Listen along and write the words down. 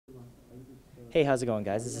Hey, how's it going,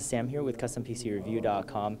 guys? This is Sam here with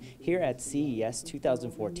CustomPCReview.com. Here at CES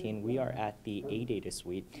 2014, we are at the ADATA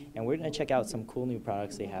suite, and we're going to check out some cool new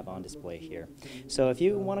products they have on display here. So if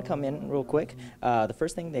you want to come in real quick, the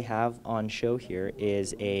first thing they have on show here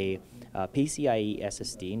is a PCIe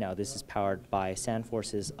SSD. Now, this is powered by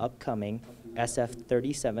SandForce's upcoming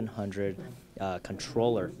SF3700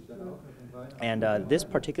 controller. And this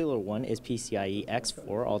particular one is PCIe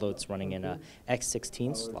X4, although it's running in a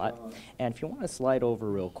X16 slot. And if you want to slide over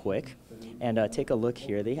real quick and take a look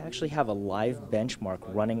here, they actually have a live benchmark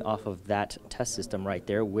running off of that test system right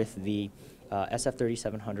there with the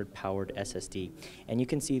SF3700 powered SSD. And you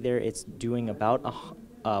can see there it's doing about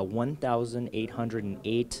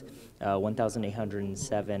 1,808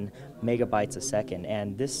 1,807 megabytes a second.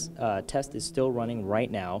 And this test is still running right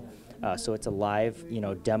now. So it's a live,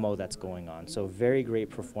 demo that's going on. So very great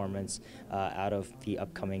performance out of the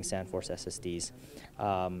upcoming SandForce SSDs.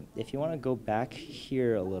 If you want to go back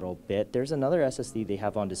here a little bit, there's another SSD they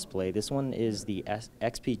have on display. This one is the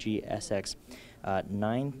XPG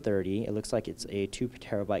SX930. It looks like it's a 2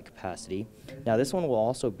 terabyte capacity. Now this one will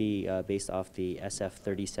also be based off the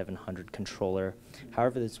SF3700 controller.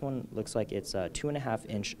 However, this one looks like it's a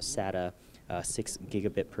 2.5-inch SATA 6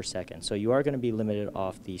 gigabit per second. So you are going to be limited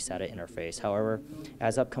off the SATA interface. However,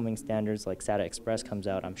 as upcoming standards like SATA Express comes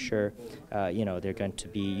out, I'm sure they're going to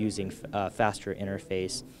be using faster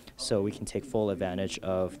interface, so we can take full advantage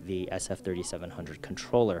of the SF3700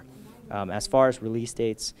 controller. As far as release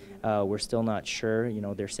dates, we're still not sure.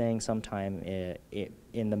 They're saying sometime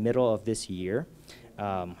in the middle of this year.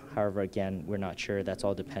 However, again, we're not sure. That's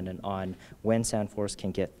all dependent on when SandForce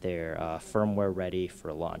can get their firmware ready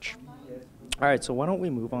for launch. All right, so why don't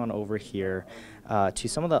we move on over here to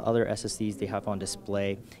some of the other SSDs they have on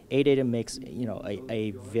display. ADATA makes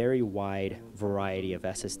a very wide variety of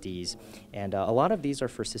SSDs, and a lot of these are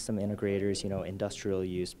for system integrators, industrial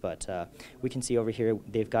use. But we can see over here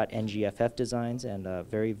they've got NGFF designs and a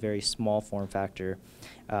very, very small form factor.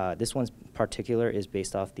 This one's particular is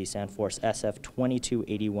based off the SandForce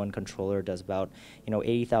SF2281 controller. Does about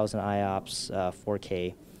 80,000 IOPS,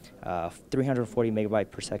 4K. 340 megabyte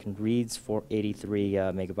per second reads, 483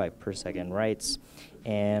 megabyte per second writes,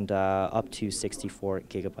 and up to 64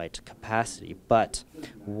 gigabyte capacity. But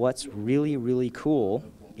what's really, really cool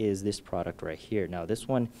is this product right here. Now, this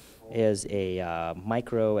one is a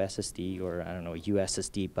micro SSD, or I don't know,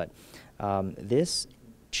 USSD, but this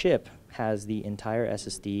chip has the entire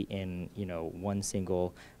SSD in one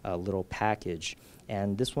single little package,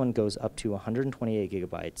 and this one goes up to 128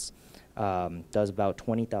 gigabytes. Does about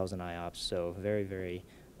 20,000 IOPS, so very, very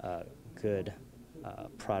good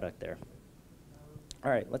product there.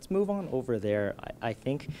 All right, let's move on over there. I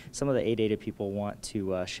think some of the ADATA people want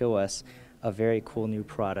to show us a very cool new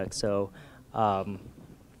product. So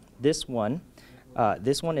this one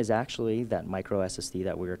is actually that micro SSD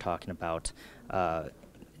that we were talking about a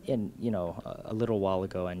little while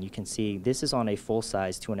ago, and you can see this is on a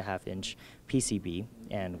full-size 2.5-inch PCB,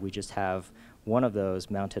 and we just have one of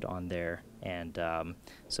those mounted on there, and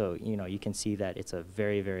so you can see that it's a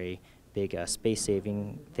very, very big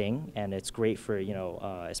space-saving thing, and it's great for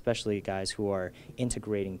especially guys who are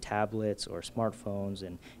integrating tablets or smartphones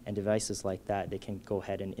and devices like that. They can go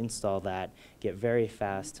ahead and install that, get very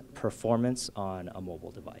fast performance on a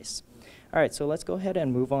mobile device. All right, so let's go ahead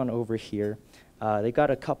and move on over here. They've got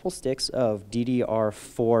a couple sticks of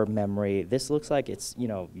DDR4 memory. This looks like it's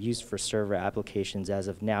used for server applications as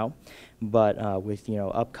of now, but with the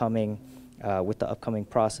upcoming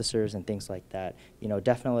processors and things like that,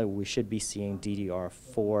 definitely we should be seeing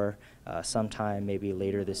DDR4 sometime maybe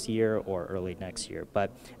later this year or early next year. But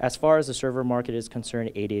as far as the server market is concerned,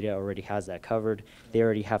 ADATA already has that covered. They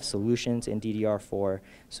already have solutions in DDR4,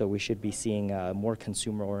 so we should be seeing more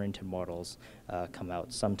consumer-oriented models come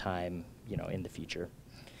out sometime in the future.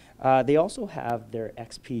 They also have their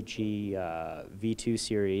XPG V2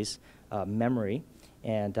 series memory.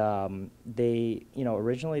 And they,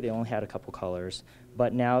 originally they only had a couple colors,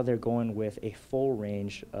 but now they're going with a full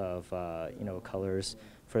range of, colors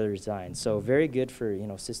for their design. So very good for,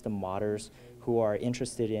 system modders who are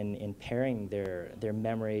interested in pairing their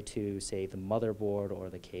memory to, say, the motherboard or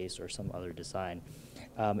the case or some other design.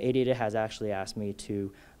 ADATA has actually asked me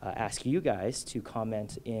to ask you guys to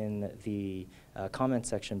comment in the comment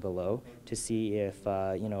section below to see if,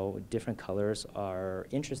 different colors are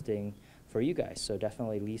interesting for you guys. So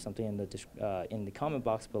definitely leave something in the comment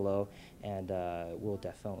box below, and we'll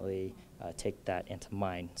definitely take that into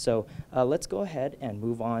mind. So let's go ahead and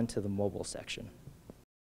move on to the mobile section.